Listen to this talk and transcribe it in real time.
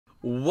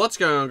What's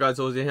going on, guys?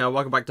 Auzio here.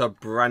 Welcome back to a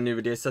brand new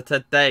video. So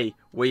today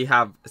we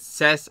have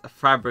Cesc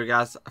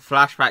Fabregas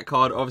flashback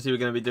card. Obviously we're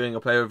going to be doing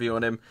a play review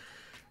on him.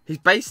 His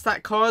base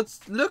stat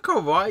cards look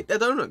alright. They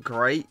don't look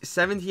great.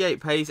 78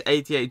 pace,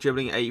 88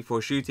 dribbling,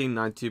 84 shooting,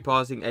 92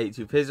 passing,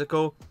 82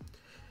 physical.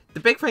 The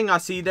big thing I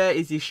see there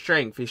is his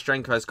strength. His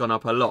strength has gone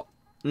up a lot.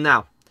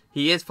 Now,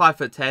 he is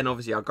 5'10".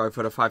 Obviously I'll go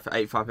for the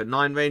 5'8",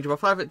 5'9" range,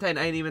 but 5'10"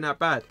 ain't even that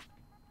bad.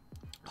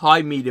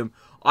 High medium.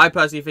 I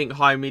personally think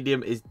high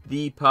medium is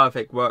the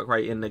perfect work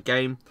rate in the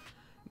game.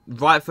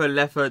 Right foot,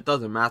 left foot,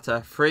 doesn't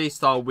matter.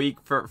 3-star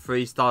weak foot,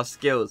 3-star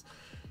skills.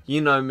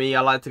 You know me,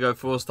 I like to go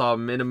 4-star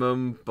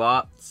minimum,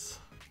 but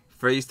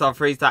 3-star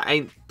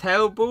ain't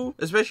terrible.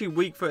 Especially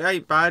weak foot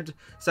ain't bad.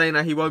 Saying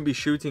that he won't be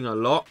shooting a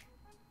lot.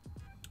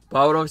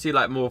 But I would obviously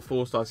like more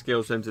 4-star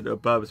skills for him to do a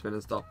burb spin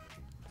and stuff.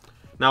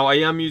 Now I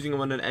am using him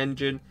on an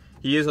engine.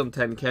 He is on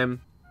 10 chem.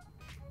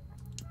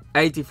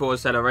 84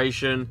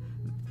 acceleration.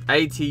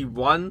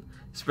 81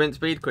 sprint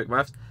speed, quick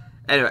maths.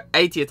 Anyway,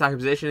 80 attacking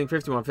positioning,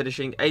 51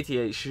 finishing,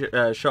 88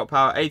 shot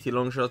power, 80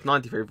 long shots,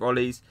 93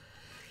 volleys.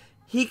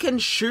 He can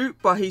shoot,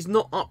 but he's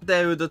not up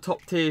there with the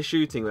top tier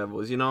shooting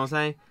levels, you know what I'm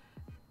saying?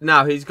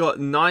 Now, he's got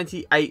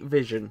 98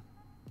 vision,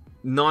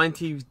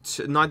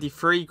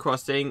 93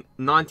 crossing,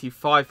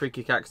 95 free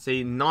kick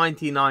accuracy,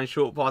 99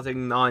 short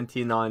passing,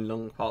 99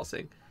 long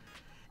passing.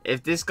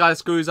 If this guy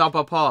screws up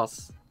a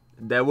pass,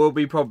 there will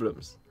be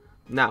problems.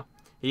 Now,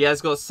 he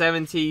has got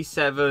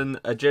 77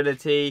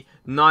 agility,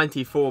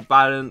 94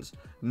 balance,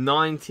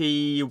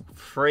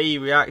 93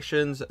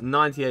 reactions,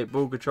 98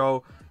 ball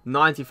control,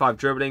 95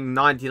 dribbling,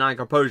 99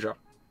 composure.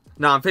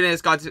 Now I'm feeling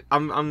this guy.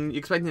 I'm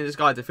expecting this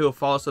guy to feel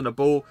fast on the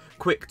ball,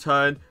 quick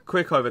turn,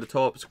 quick over the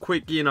tops,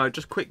 quick, you know,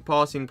 just quick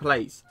passing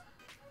plays.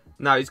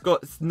 Now he's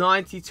got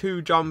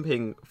 92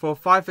 jumping for a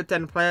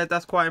 5'10" player.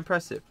 That's quite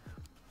impressive.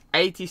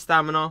 80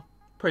 stamina,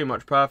 pretty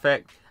much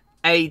perfect.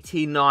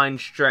 89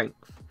 strength.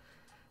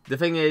 The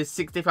thing is,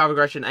 65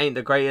 aggression ain't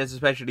the greatest,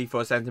 especially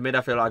for a centre mid.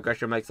 I feel like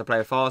aggression makes the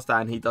player faster,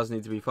 and he does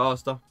need to be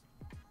faster.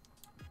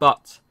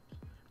 But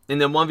in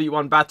the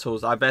 1v1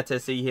 battles, I better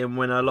see him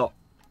win a lot.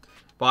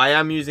 But I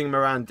am using him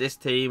around this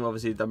team.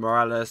 Obviously, the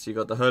Morales, you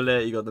got the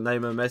Hullet, you got the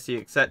Neymar, Messi,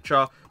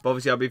 etc. But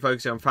obviously, I'll be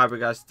focusing on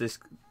Fabregas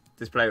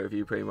display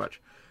review pretty much.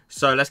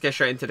 So let's get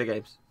straight into the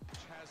games.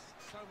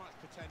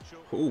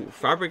 Ooh,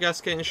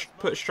 Fabregas getting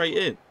put straight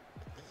in.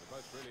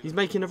 He's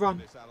making a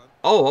run.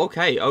 Oh,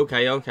 okay,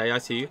 I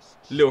see you.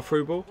 Little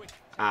through ball.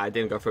 Ah, it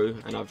didn't go through,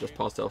 and I've just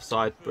passed it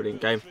offside.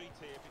 Brilliant game.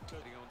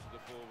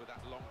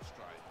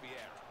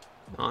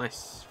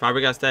 Nice.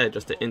 Fabregas there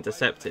just to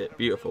intercept it.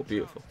 Beautiful,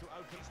 beautiful.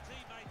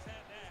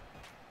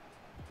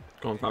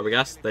 Go on,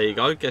 Fabregas. There you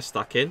go. Get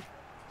stuck in.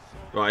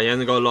 Right, he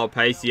hasn't got a lot of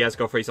pace. He has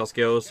got 3-star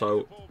skills,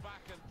 so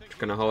just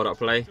going to hold up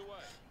play.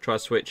 Try to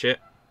switch it.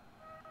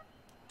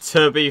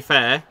 To be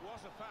fair,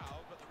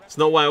 it's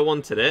not where I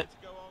wanted it.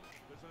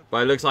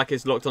 But it looks like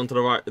it's locked onto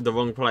the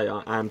wrong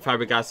player, and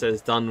Fabregas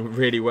has done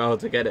really well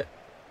to get it.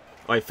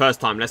 Wait,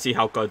 first time. Let's see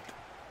how good.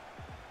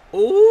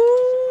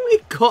 Ooh,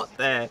 he got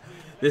there.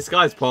 This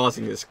guy's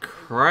passing is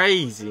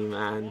crazy,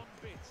 man.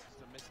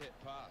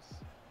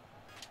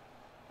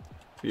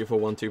 Beautiful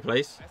 1-2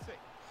 place.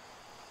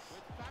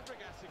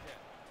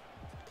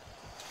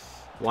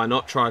 Why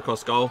not try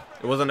across goal?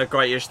 It wasn't the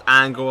greatest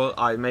angle.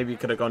 I maybe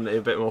could have gone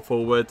a bit more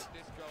forward.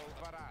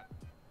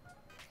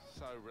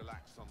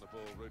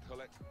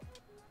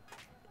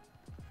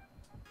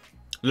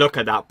 Look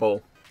at that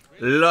ball.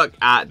 Look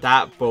at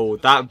that ball.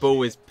 That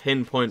ball is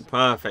pinpoint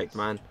perfect,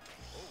 man.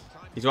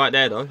 He's right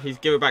there though. He's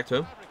give it back to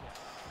him.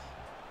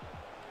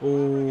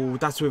 Oh,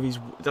 that's with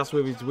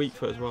his weak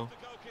foot as well.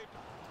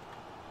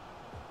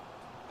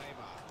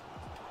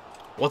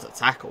 What a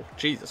tackle.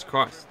 Jesus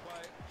Christ.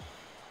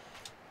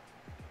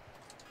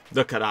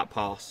 Look at that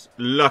pass.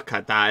 Look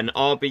at that. An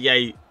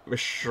RBA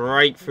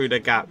straight through the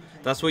gap.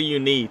 That's what you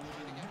need.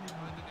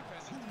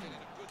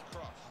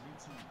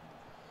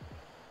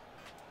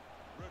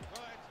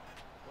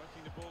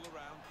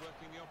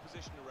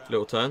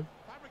 Little turn.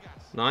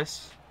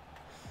 Nice.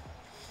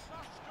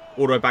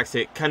 All the way back to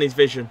it. Can his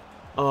vision?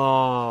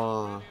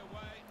 Oh.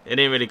 It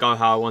didn't really go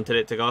how I wanted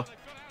it to go.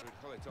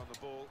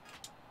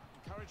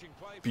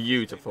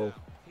 Beautiful.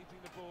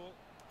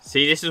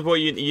 See, this is what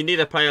you need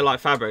a player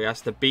like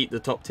Fabregas to beat the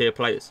top tier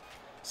players.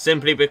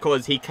 Simply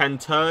because he can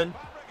turn.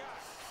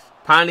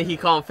 Apparently he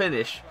can't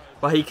finish.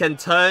 But he can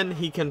turn,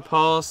 he can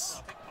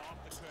pass.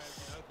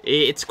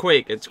 It's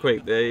quick, it's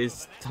quick.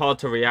 It's hard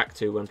to react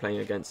to when playing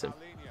against him.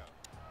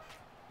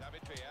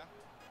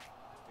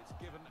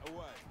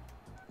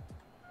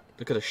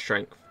 Look at the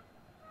strength.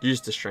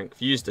 Use the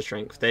strength. Use the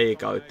strength. There you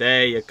go.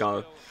 There you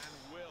go.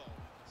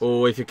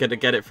 Oh, if you could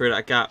get it through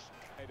that gap.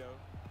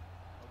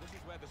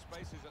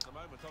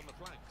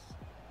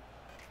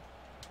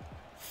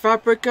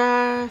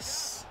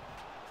 Fabregas.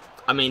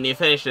 I mean, he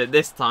finished it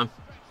this time.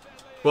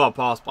 What a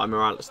pass by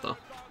Morales, though.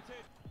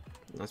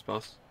 Nice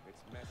pass.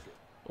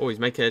 Oh, he's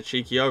making a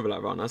cheeky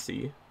overlap run. I see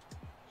you.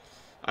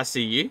 I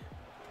see you.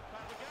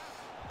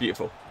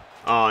 Beautiful.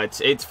 Oh,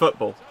 it's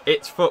football.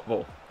 It's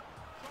football.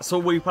 That's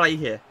all we play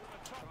here.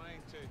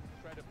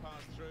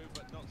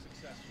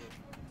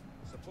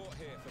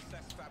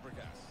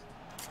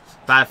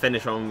 Bad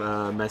finish on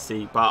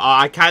Messi, but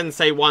I can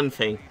say one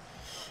thing.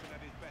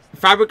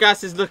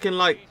 Fabregas is looking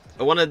like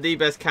one of the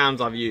best cams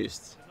I've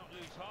used.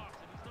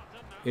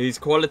 His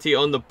quality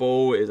on the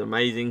ball is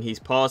amazing. He's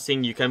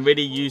passing. You can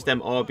really use them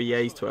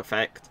RBAs to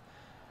effect.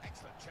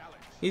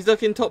 He's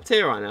looking top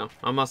tier right now,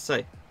 I must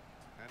say.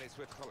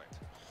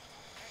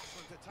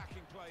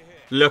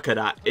 Look at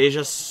that.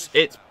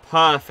 It's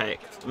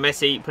perfect.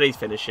 Messi, please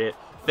finish it.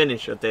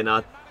 Finish your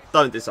dinner.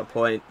 Don't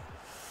disappoint.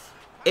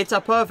 It's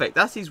a perfect.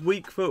 That's his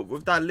weak foot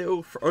with that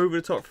little over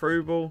the top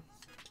through ball.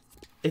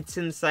 It's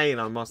insane,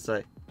 I must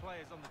say.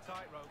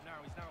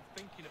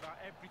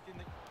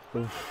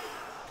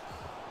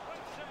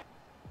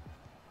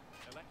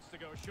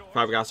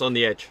 Fabregas on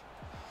the edge.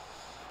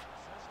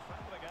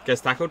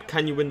 Gets tackled.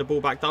 Can you win the ball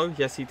back though?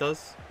 Yes, he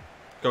does.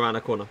 Go around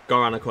the corner.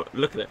 Go around the corner.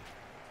 Look at it.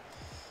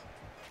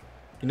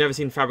 You've never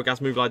seen Fabregas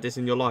move like this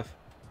in your life.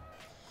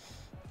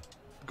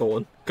 Go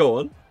on. Go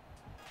on.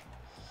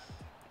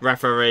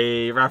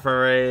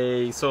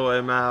 Referee, sort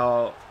him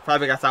out.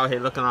 Fabregas out here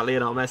looking like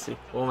Lionel Messi.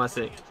 What am I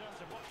seeing?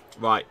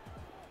 Right.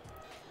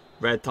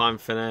 Red time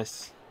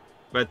finesse.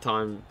 Red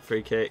time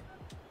free kick.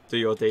 Do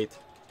your deed.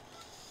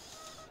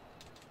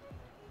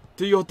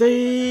 Do your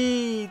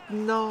deed!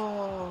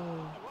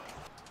 No!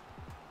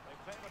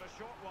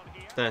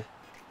 There.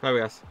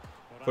 Fabregas.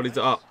 Volleys it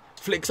up.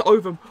 Flicks it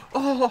over him.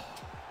 Oh!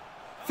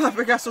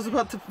 Fabregas was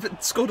about to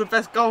score the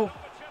best goal.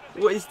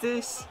 What is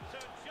this?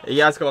 He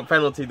has got a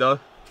penalty though.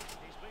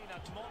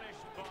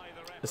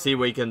 Let's see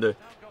what he can do.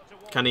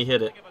 Can he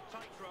hit it?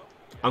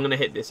 I'm going to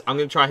hit this. I'm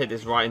going to try to hit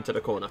this right into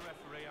the corner.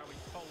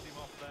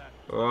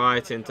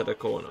 Right into the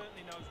corner.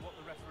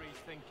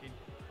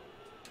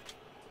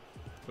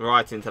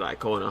 Right into that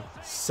corner.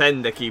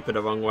 Send the keeper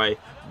the wrong way.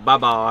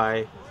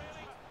 Bye-bye.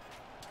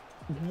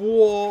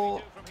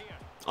 What?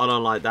 I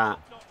don't like that.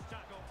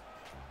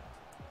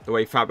 The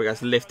way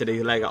Fabregas lifted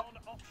his leg up.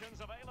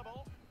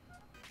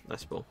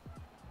 That's ball.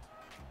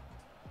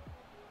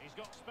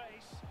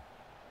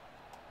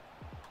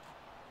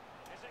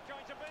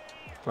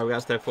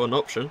 Fabregas there for an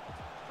option.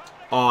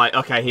 Oh,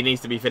 okay, he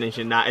needs to be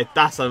finishing that.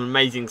 That's an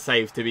amazing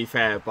save, to be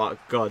fair, but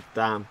god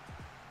damn.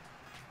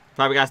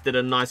 Fabregas did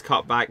a nice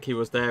cutback. He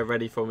was there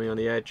ready for me on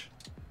the edge.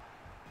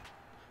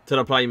 To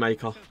the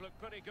playmaker.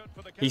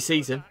 He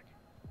sees him.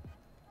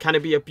 Can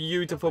it be a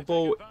beautiful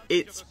ball?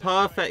 It's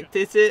perfect,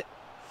 is it?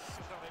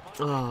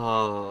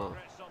 Oh,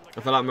 I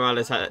feel like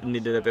Morales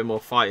needed a bit more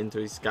fight into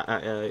his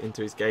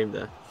game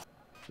there.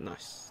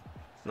 Nice.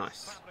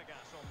 Nice.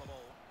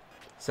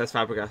 Says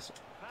Fabregas.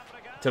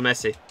 To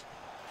Messi.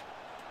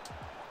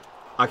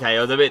 Okay,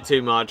 it was a bit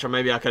too much. Or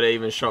maybe I could have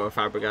even shot with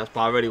Fabregas, but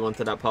I really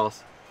wanted that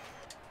pass.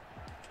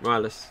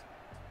 Morales.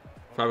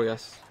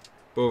 Fabregas.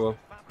 Burro.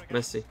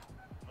 Messi.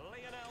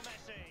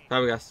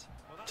 Fabregas.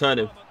 Turn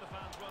him.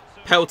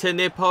 Pelting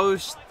near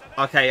post.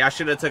 Okay, I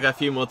should have took a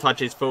few more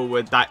touches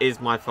forward. That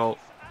is my fault.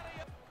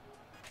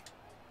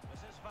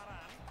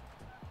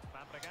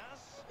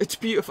 It's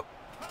beautiful.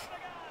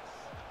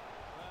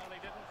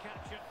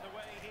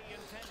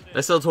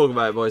 Let's still talk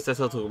about it, boys. Let's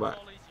still talk about it.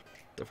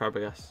 The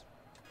Fabregas.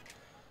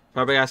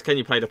 Fabregas, can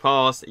you play the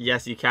pass?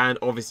 Yes, you can.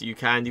 Obviously, you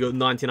can. You got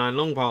 99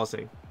 long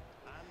passing.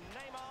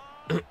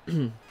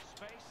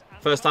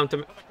 First time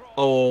to...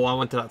 Oh, I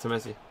wanted that to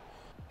Messi.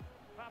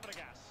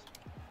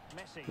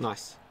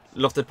 Nice.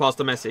 Lofted pass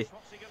to Messi.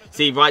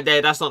 See, right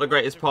there, that's not the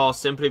greatest pass.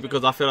 Simply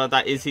because I feel like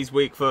that is his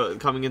weak foot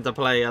coming into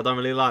play. I don't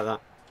really like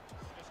that.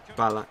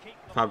 Balak.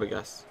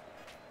 Fabregas.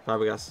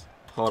 Fabregas.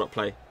 Hold up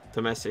play.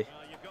 To Messi.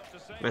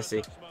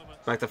 Messi.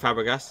 Back to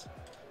Fabregas.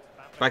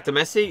 Back to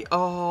Messi.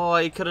 Oh,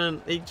 he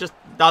couldn't. He just...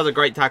 That was a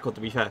great tackle, to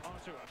be fair.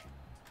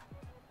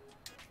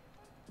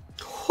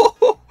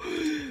 What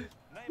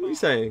are you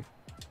saying?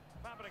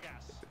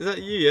 Is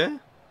that you, yeah?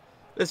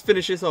 Let's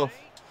finish this off.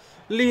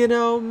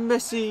 Lionel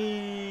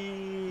Messi.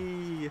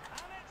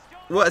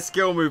 What a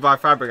skill move by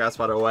Fabregas,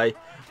 by the way.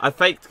 I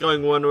faked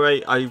going one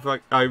way. I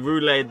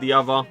rouletted the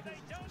other.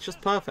 It's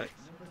just perfect.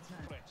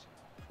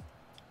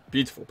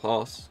 Beautiful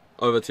pass.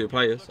 Over two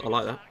players. I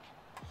like that.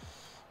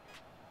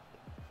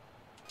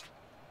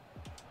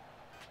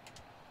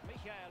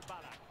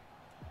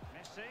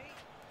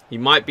 He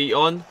might be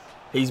on.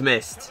 He's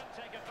missed.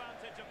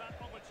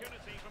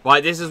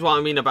 Right, this is what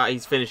I mean about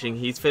his finishing.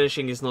 His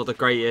finishing is not the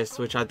greatest,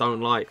 which I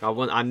don't like.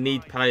 I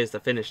need players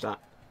to finish that.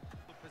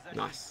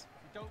 Nice.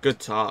 Good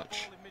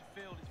touch.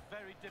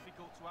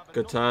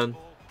 Good turn.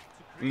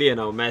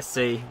 Lionel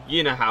Messi.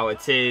 You know how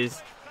it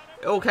is.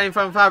 It all came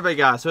from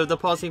Fabregas with the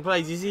passing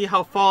plays. You see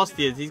how fast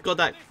he is. He's got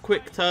that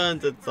quick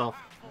turns and stuff.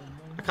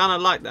 I kind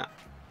of like that.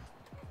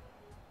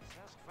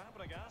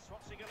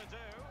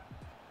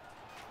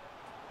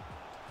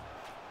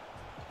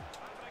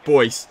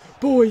 Boys,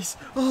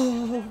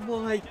 oh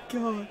my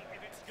god!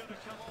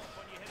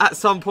 At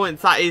some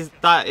points, that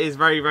is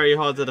very, very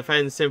hard to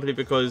defend simply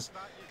because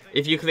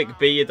if you click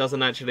B, it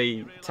doesn't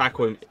actually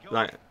tackle him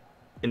like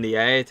in the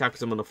air. It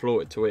tackles him on the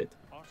floor to it.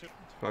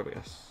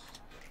 Fabregas,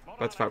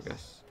 that's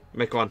Fabregas.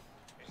 Make one.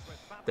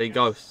 There you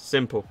go.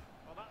 Simple.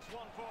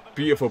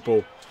 Beautiful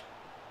ball.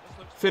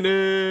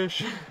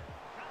 Finish.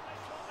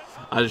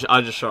 I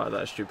just shot at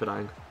that stupid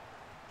angle.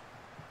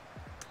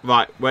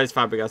 Right, where's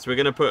Fabregas? We're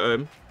going to put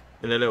him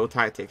in a little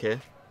tactic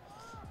here.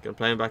 Going to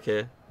play him back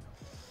here.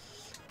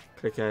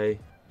 Click A.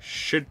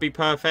 Should be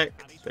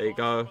perfect. There you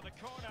go.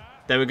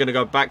 Then we're going to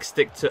go back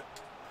stick to... It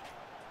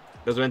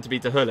was meant to be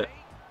to Hullet.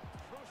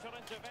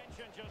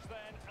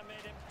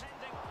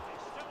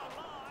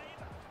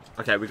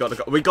 Okay, we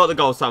got the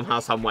goal somehow,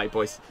 some way,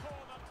 boys.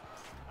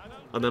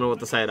 I don't know what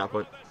to say at that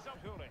point.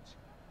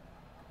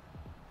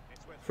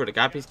 Through the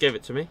gap, he's give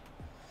it to me.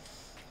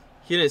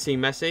 You didn't see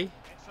Messi.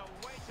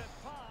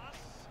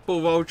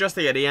 Ball roll just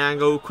to get the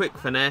angle. Quick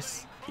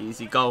finesse.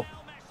 Easy goal.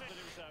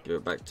 Give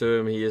it back to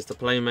him. He is the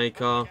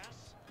playmaker.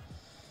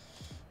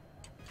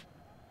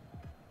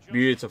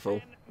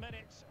 Beautiful.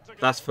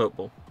 That's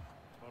football.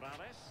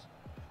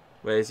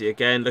 Where is he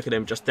again? Look at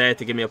him just there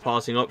to give me a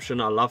passing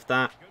option. I love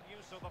that.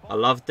 I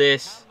love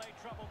this.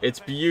 It's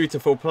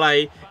beautiful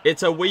play.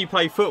 It's a we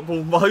play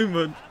football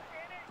moment.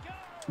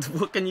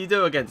 What can you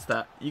do against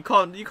that? You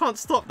can't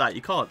stop that.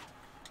 You can't.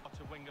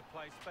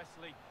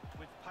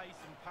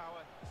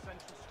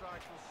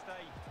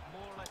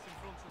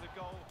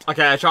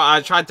 Okay,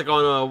 I tried to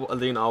go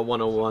on a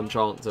one-on-one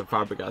chance of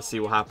Fabregas, see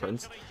what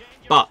happens.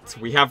 But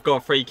we have got a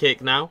free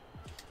kick now.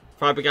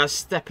 Fabregas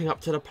stepping up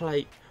to the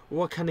plate.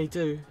 What can he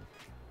do?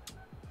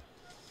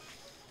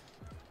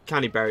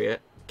 Can he bury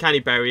it? Can he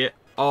bury it?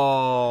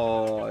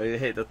 Oh, it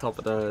hit the top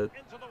of the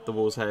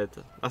wall's head.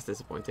 That's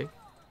disappointing.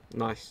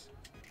 Nice.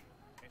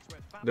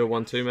 The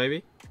 1-2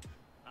 maybe.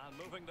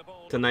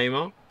 To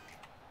Neymar.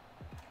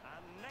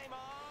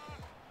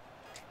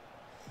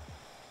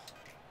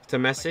 To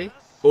Messi.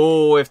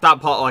 Oh, if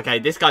that part... Okay,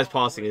 this guy's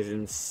passing is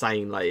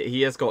insane. Like,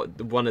 he has got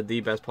one of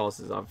the best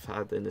passes I've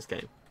had in this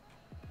game.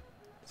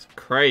 It's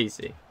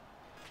crazy.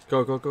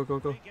 Go, go, go, go,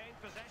 go.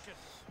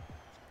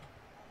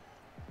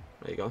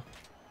 There you go.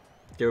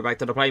 Give it back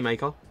to the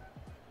playmaker.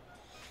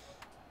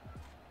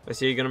 I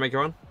see you going to make a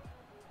run.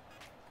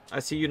 I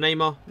see you,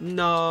 Neymar.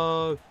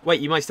 No.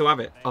 Wait, you might still have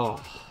it.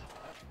 Oh.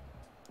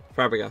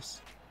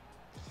 Fabregas.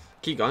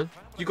 Keep going.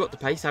 You got the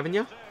pace, haven't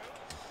you?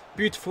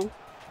 Beautiful.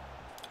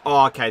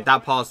 Oh, okay.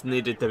 That pass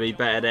needed to be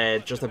better there.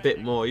 Just a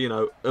bit more, you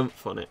know,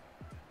 oomph on it.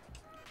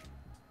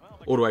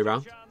 All the way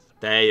round.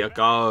 There you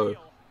go.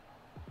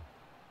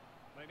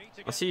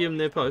 I see him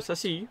near post. I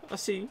see you. I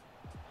see you.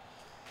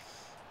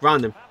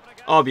 Round him.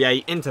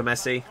 RBA into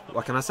Messi.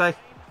 What can I say?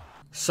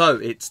 So,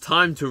 it's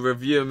time to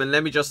review him. And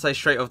let me just say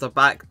straight off the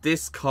back,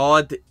 this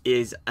card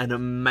is an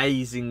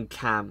amazing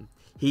cam.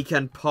 He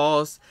can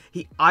pass.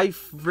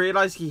 I've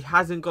realised he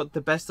hasn't got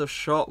the best of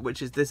shot,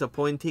 which is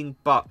disappointing.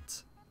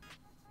 But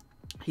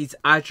he's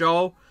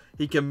agile.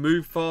 He can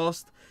move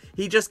fast.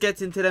 He just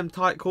gets into them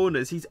tight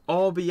corners. He's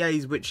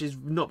RBAs, which is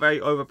not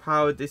very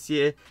overpowered this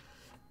year.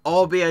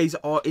 RBAs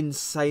are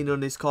insane on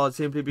this card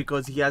simply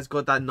because he has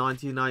got that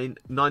 99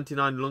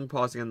 long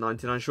passing and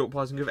 99 short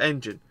passing with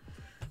engine.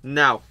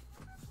 Now,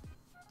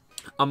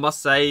 I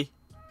must say,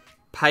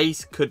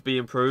 pace could be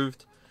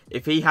improved.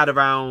 If he had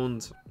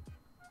around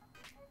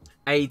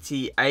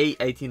 88,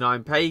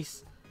 89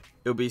 pace,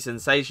 it would be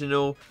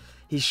sensational.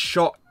 His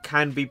shot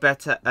can be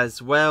better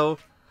as well.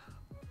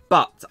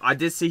 But I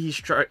did see his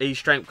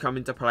strength come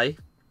into play.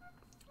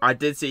 I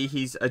did see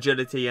his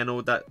agility and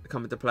all that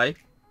come into play.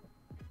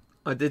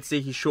 I did see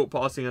his short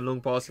passing and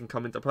long passing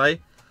come into play.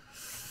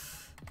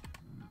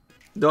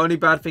 The only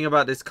bad thing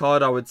about this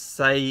card, I would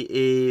say,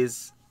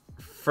 is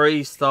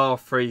 3-star,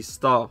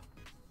 3-star.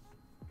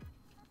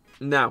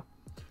 Now,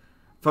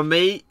 for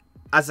me,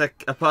 as a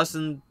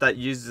person that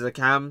uses a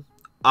cam,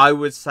 I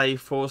would say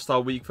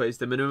 4-star weak foot is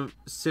the minimum.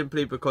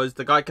 Simply because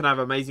the guy can have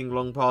amazing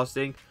long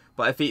passing.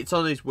 But if it's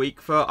on his weak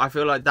foot, I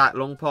feel like that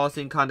long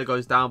passing kind of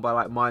goes down by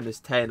like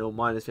 -10 or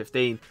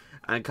 -15.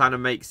 And kind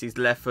of makes his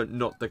left foot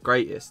not the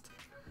greatest.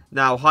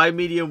 Now, high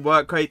medium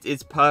work rate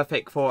is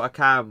perfect for a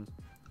cam.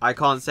 I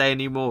can't say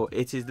any more.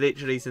 It is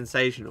literally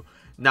sensational.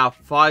 Now,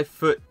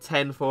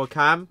 5'10" for a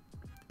cam,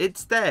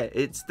 it's there.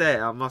 It's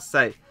there, I must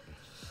say.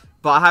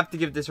 But I have to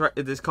give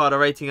this card a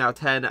rating out of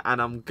 10,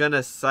 and I'm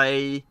gonna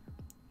say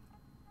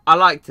I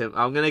liked him.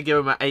 I'm gonna give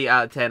him an 8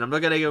 out of 10. I'm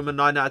not gonna give him a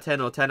 9 out of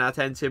 10 or 10 out of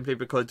 10 simply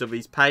because of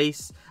his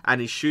pace and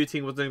his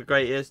shooting wasn't the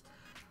greatest.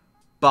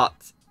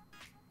 But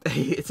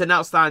it's an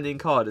outstanding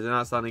card. It's an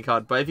outstanding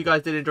card. But if you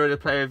guys did enjoy the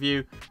play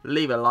review,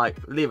 leave a like,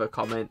 leave a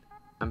comment,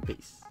 and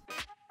peace.